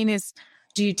what I mean is,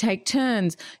 do you take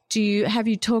turns? Have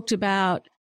you talked about,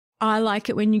 I like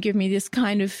it when you give me this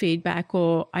kind of feedback,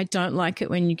 or I don't like it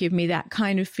when you give me that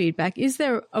kind of feedback? Is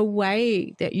there a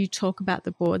way that you talk about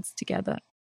the boards together?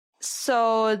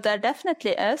 So there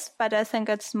definitely is, but I think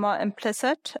it's more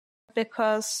implicit,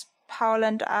 because Paul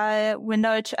and I, we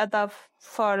know each other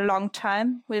for a long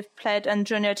time. We've played in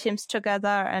junior teams together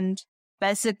and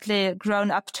basically grown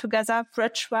up together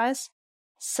bridge-wise.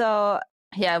 So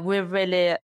yeah, we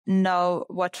really know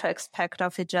what to expect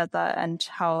of each other and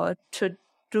how to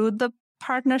do the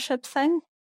partnership thing.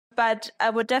 But I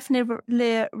would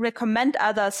definitely recommend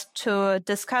others to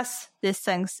discuss these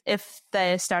things if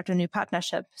they start a new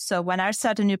partnership. So when I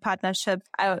start a new partnership,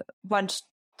 I want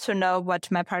to know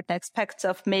what my partner expects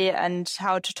of me and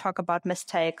how to talk about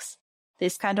mistakes,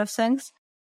 these kind of things.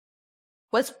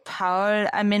 With Paul,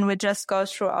 I mean, we just go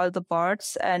through all the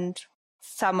boards, and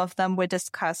some of them we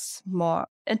discuss more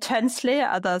intensely,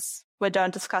 others we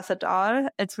don't discuss at all.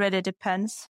 It really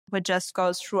depends. We just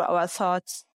go through our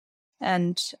thoughts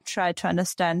and try to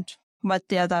understand what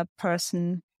the other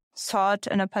person thought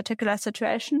in a particular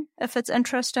situation, if it's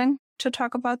interesting to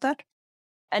talk about that.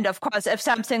 And of course, if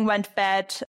something went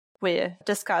bad, we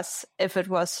discuss if it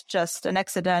was just an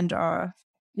accident or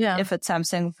if it's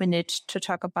something we need to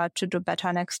talk about to do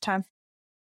better next time.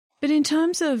 But in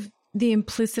terms of the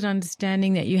implicit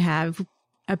understanding that you have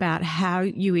about how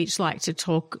you each like to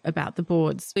talk about the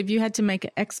boards, if you had to make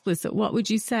it explicit, what would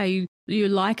you say? You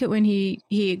like it when he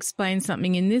explains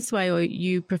something in this way, or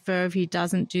you prefer if he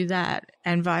doesn't do that,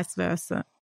 and vice versa?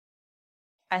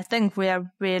 I think we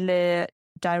are really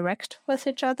direct with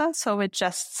each other, so we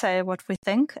just say what we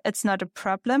think. It's not a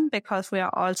problem because we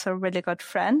are also really good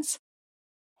friends.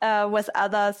 With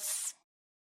others,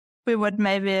 we would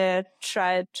maybe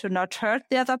try to not hurt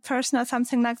the other person or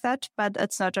something like that, but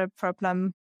it's not a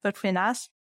problem between us.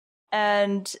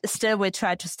 And still we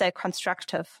try to stay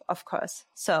constructive, of course.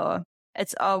 So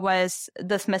it's always,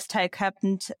 this mistake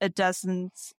happened.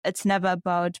 It's never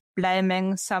about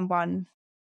blaming someone.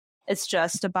 It's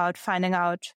just about finding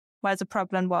out where the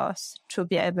problem was to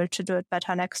be able to do it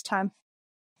better next time.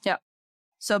 Yeah.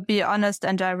 So be honest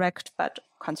and direct, but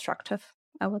constructive,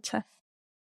 I would say.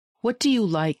 What do you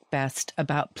like best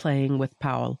about playing with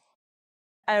Paul?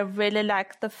 I really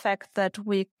like the fact that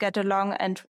we get along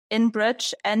and in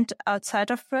bridge and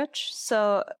outside of bridge.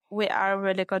 So we are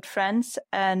really good friends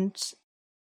and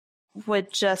we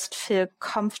just feel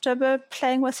comfortable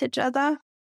playing with each other.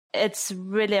 It's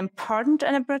really important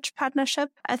in a bridge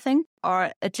partnership, I think,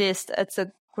 or at least it's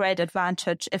a great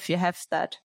advantage if you have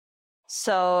that.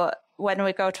 So when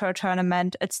we go to a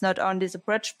tournament, it's not only the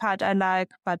bridge part I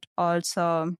like, but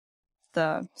also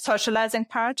the socializing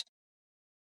part.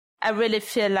 I really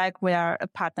feel like we are a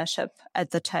partnership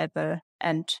at the table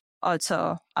and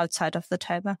also outside of the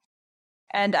table.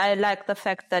 And I like the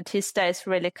fact that he stays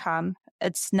really calm.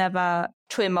 It's never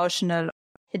too emotional.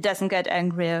 He doesn't get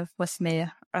angry with me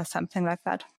or something like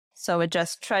that. So we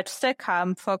just try to stay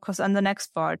calm, focus on the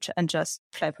next board, and just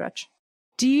play bridge.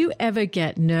 Do you ever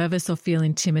get nervous or feel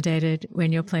intimidated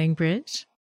when you're playing bridge?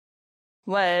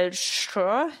 Well,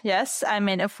 sure, yes. I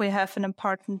mean, if we have an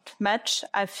important match,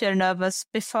 I feel nervous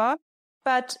before,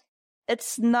 but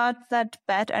it's not that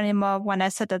bad anymore when I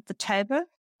sit at the table.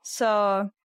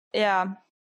 So, yeah,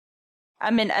 I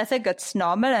mean, I think it's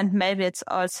normal, and maybe it's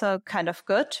also kind of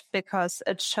good because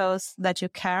it shows that you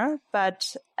care.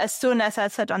 But as soon as I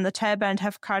sit on the table and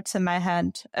have cards in my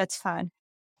hand, it's fine.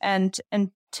 And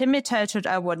intimidated,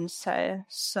 I wouldn't say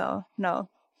so, no.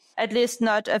 At least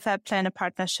not if I play in a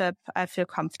partnership I feel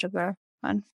comfortable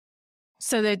on.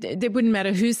 So it wouldn't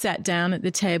matter who sat down at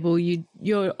the table.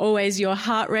 Your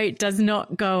heart rate does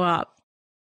not go up.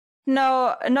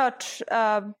 No, not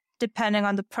depending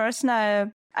on the person.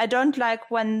 I don't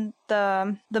like when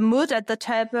the mood at the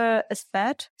table is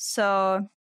bad. So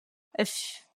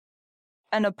if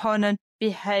an opponent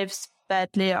behaves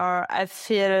badly or I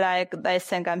feel like they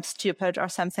think I'm stupid or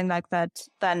something like that,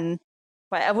 then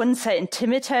I wouldn't say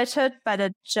intimidated, but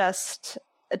it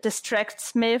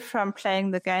distracts me from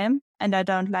playing the game, and I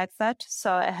don't like that.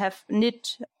 So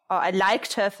I like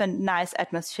to have a nice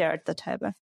atmosphere at the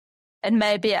table. And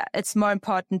maybe it's more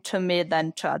important to me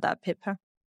than to other people,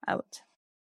 I would.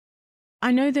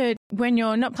 I know that when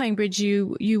you're not playing bridge,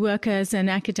 you work as an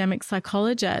academic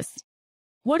psychologist.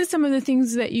 What are some of the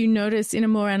things that you notice in a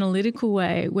more analytical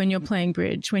way when you're playing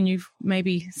bridge, when you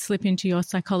maybe slip into your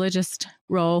psychologist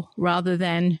role rather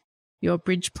than your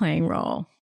bridge playing role?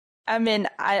 I mean,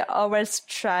 I always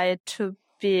try to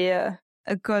be a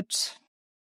good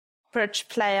bridge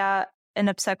player in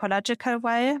a psychological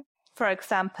way. For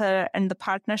example, in the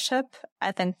partnership,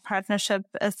 I think partnership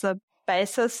is the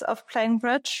basis of playing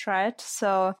bridge, right?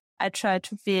 So I try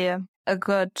to be a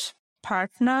good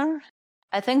partner.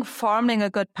 I think forming a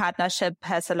good partnership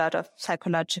has a lot of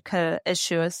psychological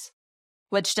issues,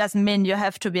 which doesn't mean you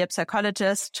have to be a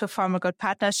psychologist to form a good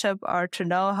partnership or to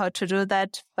know how to do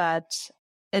that, but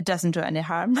it doesn't do any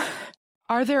harm.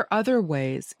 Are there other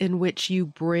ways in which you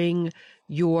bring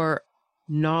your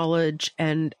knowledge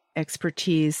and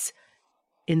expertise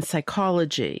in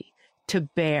psychology to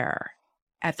bear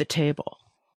at the table?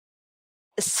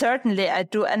 Certainly, I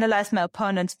do analyze my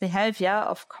opponent's behavior,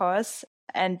 of course,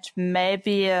 and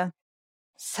maybe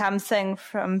something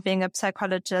from being a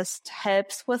psychologist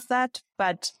helps with that,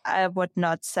 but I would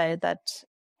not say that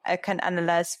I can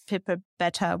analyze people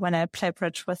better when I play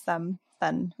bridge with them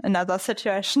than in other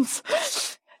situations.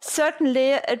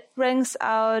 Certainly, it brings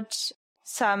out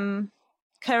some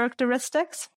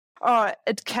characteristics, or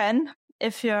it can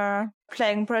if you're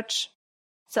playing bridge.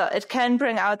 So it can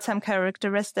bring out some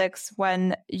characteristics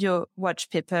when you watch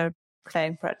people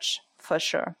playing bridge, for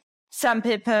sure. Some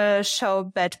people show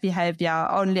bad behavior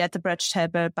only at the bridge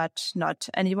table, but not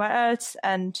anywhere else.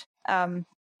 And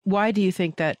why do you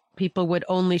think that people would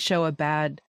only show a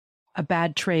bad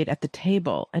trait at the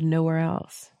table and nowhere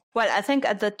else? Well, I think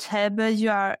at the table you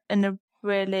are in a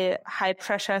really high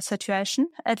pressure situation.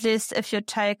 At least if you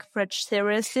take bridge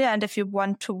seriously and if you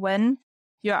want to win,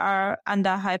 you are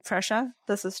under high pressure.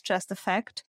 This is just a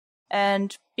fact.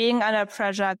 And being under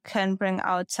pressure can bring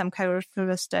out some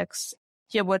characteristics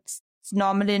you would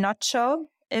normally not show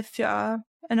if you are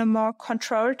in a more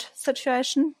controlled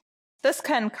situation. This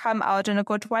can come out in a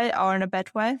good way or in a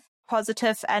bad way.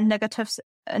 Positive and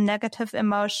negative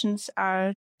emotions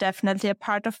are definitely a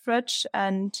part of bridge,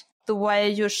 and the way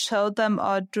you show them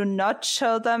or do not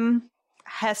show them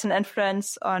has an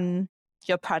influence on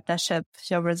your partnership,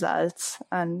 your results,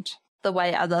 and the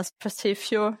way others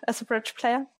perceive you as a bridge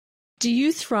player. Do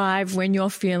you thrive when you're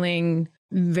feeling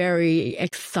very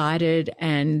excited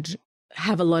and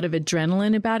have a lot of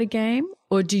adrenaline about a game?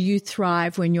 Or do you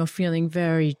thrive when you're feeling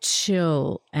very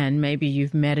chill and maybe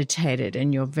you've meditated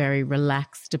and you're very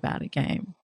relaxed about a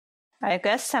game? I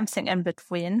guess something in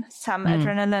between. Some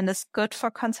adrenaline is good for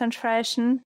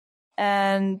concentration,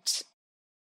 and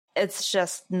it's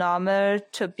just normal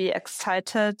to be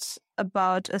excited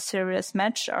about a serious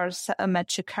match or a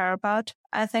match you care about,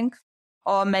 I think,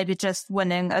 or maybe just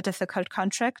winning a difficult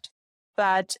contract.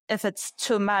 But if it's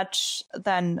too much,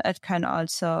 then it can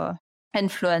also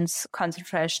influence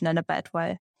concentration in a bad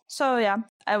way. So yeah,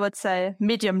 I would say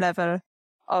medium level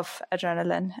of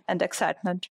adrenaline and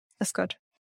excitement is good.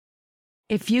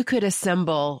 If you could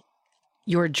assemble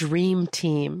your dream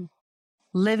team,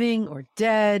 living or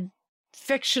dead,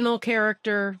 fictional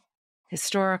character,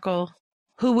 historical,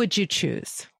 who would you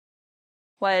choose?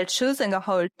 Well, choosing a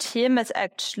whole team is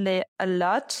actually a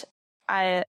lot.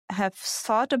 I have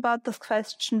thought about this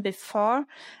question before,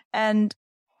 and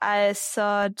I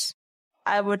thought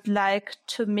I would like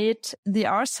to meet the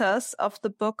authors of the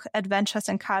book Adventures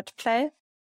in Card Play,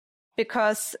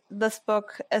 because this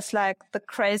book is like the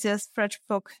craziest bridge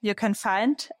book you can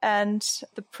find, and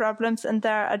the problems in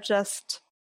there are just,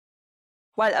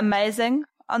 well, amazing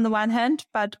on the one hand,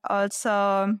 but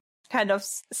also kind of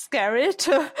scary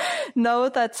to know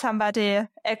that somebody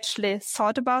actually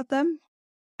thought about them,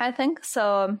 I think.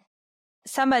 So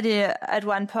Somebody at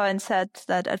one point said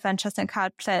that Adventures in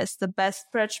Card Play is the best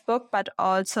bridge book, but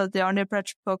also the only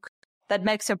bridge book that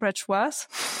makes your bridge worse.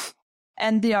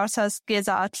 And the authors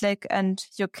Geza Artlik and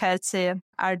Hugh Kelsey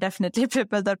are definitely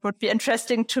people that would be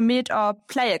interesting to meet or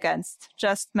play against,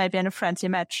 just maybe in a friendly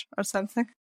match or something.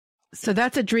 So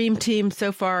that's a dream team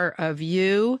so far of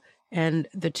you and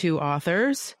the two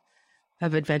authors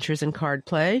of Adventures in Card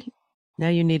Play. Now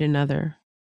you need another.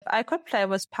 I could play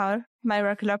with Paul, my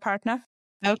regular partner.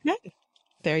 Okay.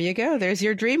 There you go. There's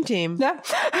your dream team. Yeah.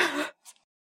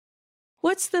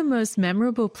 What's the most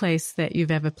memorable place that you've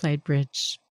ever played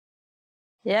bridge?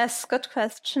 Yes, good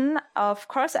question. Of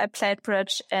course, I played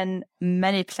bridge in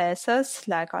many places,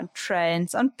 like on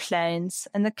trains, on planes,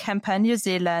 in the camper in New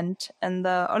Zealand, in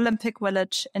the Olympic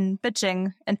Village in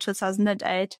Beijing in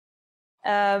 2008.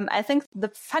 I think the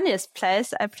funniest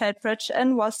place I played bridge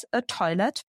in was a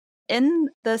toilet in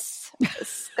this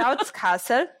Scouts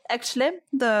Castle, actually,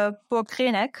 the Burg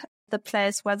Rieneck, the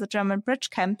place where the German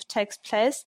bridge camp takes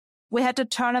place. We had a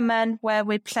tournament where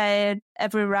we played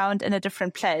every round in a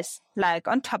different place, like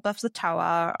on top of the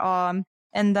tower or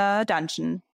in the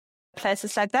dungeon,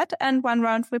 places like that. And one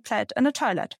round we played in a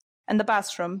toilet, in the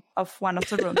bathroom of one of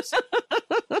the rooms.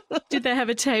 Did they have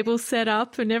a table set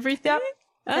up and everything?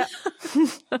 Yeah.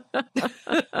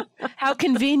 How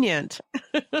convenient.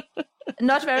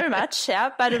 Not very much, yeah,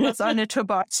 but it was only 2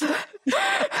 boards.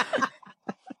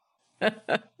 That's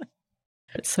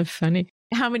so funny.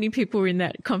 How many people were in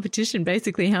that competition?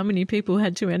 Basically, how many people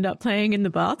had to end up playing in the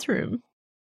bathroom?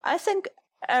 I think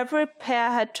every pair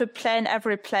had to play in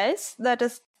every place. That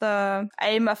is the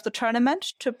aim of the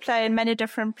tournament, to play in many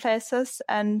different places.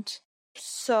 And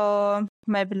so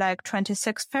maybe like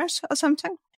 26 pairs or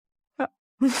something.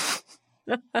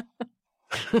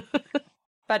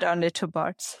 But only 2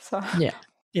 boards. So.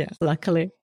 Yeah,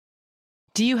 luckily.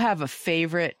 Do you have a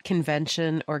favorite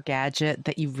convention or gadget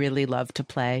that you really love to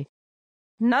play?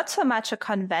 Not so much a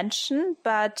convention,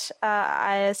 but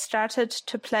I started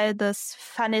to play this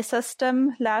funny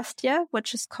system last year,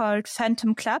 which is called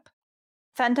Phantom Club.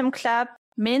 Phantom Club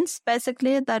means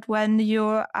basically that when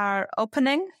you are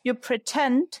opening, you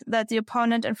pretend that the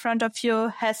opponent in front of you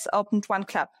has opened 1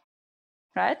 club,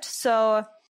 right? So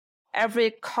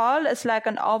every call is like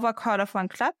an overcall of 1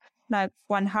 club. Like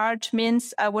 1 heart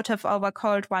means I would have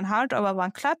overcalled 1 heart over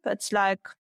 1 club. It's like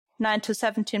 9 to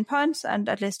 17 points and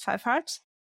at least 5 hearts.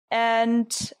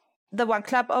 And the 1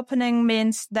 club opening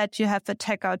means that you have a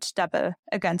takeout double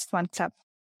against 1 club.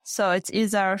 So it's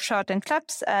either short in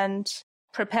clubs and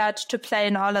prepared to play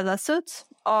in all other suits,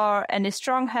 or any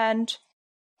strong hand.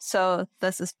 So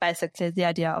this is basically the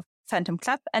idea of Phantom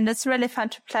Club. And it's really fun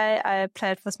to play. I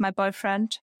played with my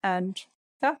boyfriend, and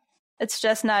yeah, it's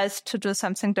just nice to do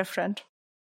something different.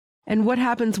 And what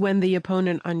happens when the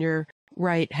opponent on your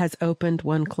right has opened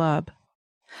 1 club?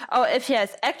 Oh, if he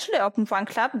has actually opened 1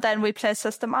 club, then we play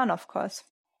system on, of course.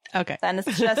 Okay. Then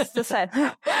it's just the same.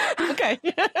 Okay.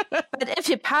 But if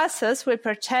he passes, we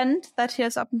pretend that he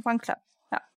has opened 1 club.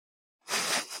 Yeah.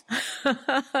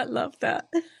 I love that.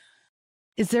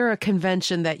 Is there a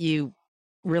convention that you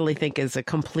really think is a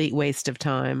complete waste of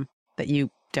time that you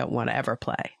don't want to ever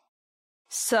play?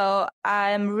 So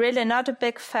I'm really not a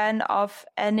big fan of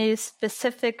any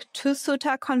specific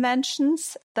 2-suiter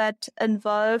conventions that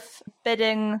involve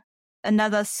bidding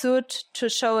another suit to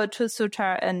show a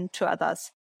 2-suiter in 2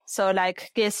 others. So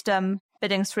like Gestem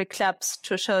bidding 3 clubs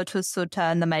to show a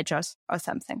 2-suiter in the majors or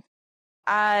something.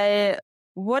 I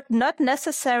would not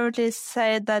necessarily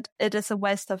say that it is a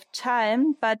waste of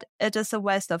time, but it is a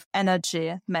waste of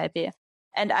energy, maybe.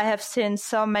 And I have seen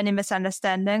so many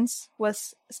misunderstandings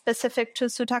with specific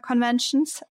 2-suiter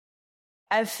conventions.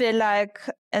 I feel like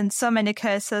in so many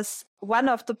cases, one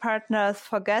of the partners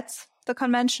forgets the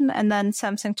convention and then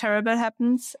something terrible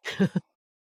happens.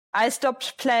 I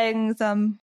stopped playing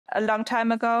them a long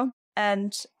time ago,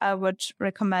 and I would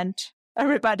recommend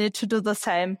everybody to do the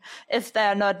same. If they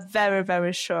are not very,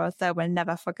 very sure, they will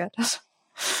never forget it.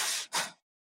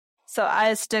 So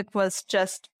I stick with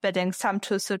just bidding some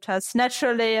 2-suiters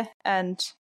naturally and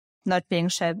not being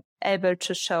able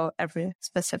to show every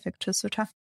specific 2-suiter.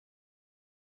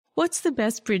 What's the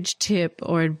best bridge tip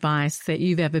or advice that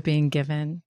you've ever been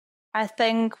given? I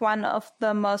think one of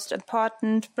the most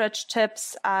important bridge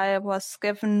tips I was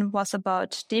given was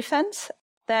about defense.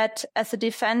 That as a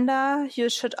defender, you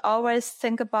should always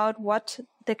think about what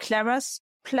declarers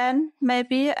plan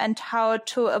maybe and how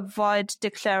to avoid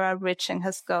declarer reaching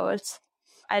his goals.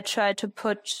 I try to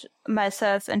put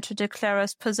myself into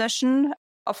declarer's position,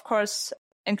 of course,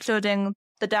 including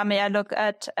the dummy I look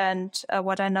at and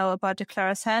what I know about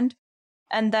declarer's hand.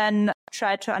 and then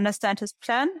try to understand his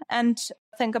plan and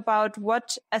think about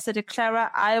what, as a declarer,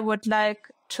 I would like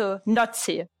to not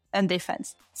see in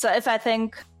defense. So if I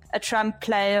think a Trump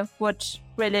play would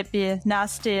really be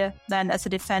nasty, then as a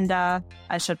defender,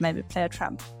 I should maybe play a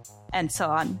Trump, and so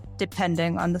on,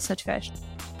 depending on the situation.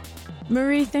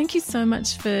 Marie, thank you so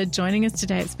much for joining us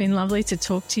today. It's been lovely to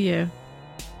talk to you.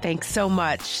 Thanks so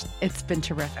much. It's been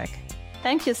terrific.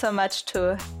 Thank you so much,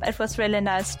 too. It was really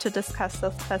nice to discuss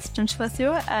those questions with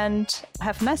you, and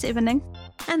have a nice evening.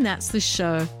 And that's the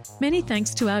show. Many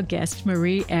thanks to our guest,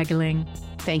 Marie Eggeling.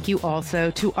 Thank you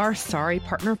also to our Sorry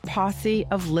Partner posse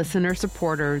of listener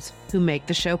supporters who make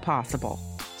the show possible.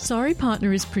 Sorry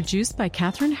Partner is produced by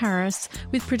Catherine Harris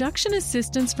with production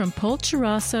assistance from Paul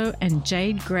Chirasso and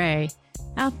Jade Gray.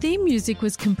 Our theme music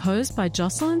was composed by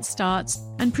Jocelyn Starts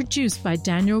and produced by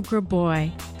Daniel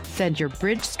Graboy. Send your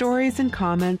bridge stories and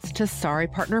comments to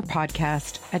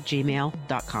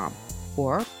sorrypartnerpodcast@gmail.com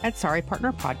or at Sorry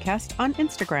Partner Podcast on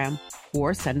Instagram,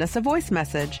 or send us a voice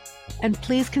message. And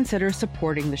please consider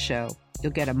supporting the show.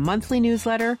 You'll get a monthly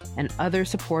newsletter and other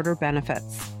supporter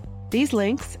benefits. These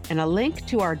links and a link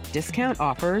to our discount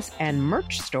offers and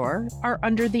merch store are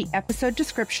under the episode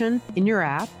description in your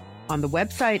app, on the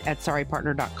website at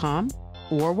sorrypartner.com,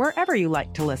 or wherever you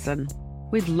like to listen.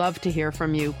 We'd love to hear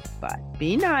from you, but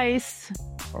be nice,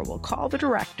 or we'll call the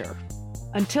director.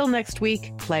 Until next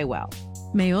week, play well.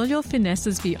 May all your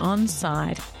finesses be on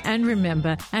side. And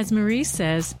remember, as Marie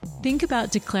says, think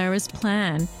about declarer's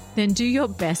plan, then do your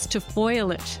best to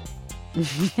foil it.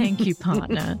 Thank you,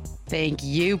 partner. Thank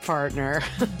you, partner.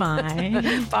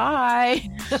 Bye. Bye.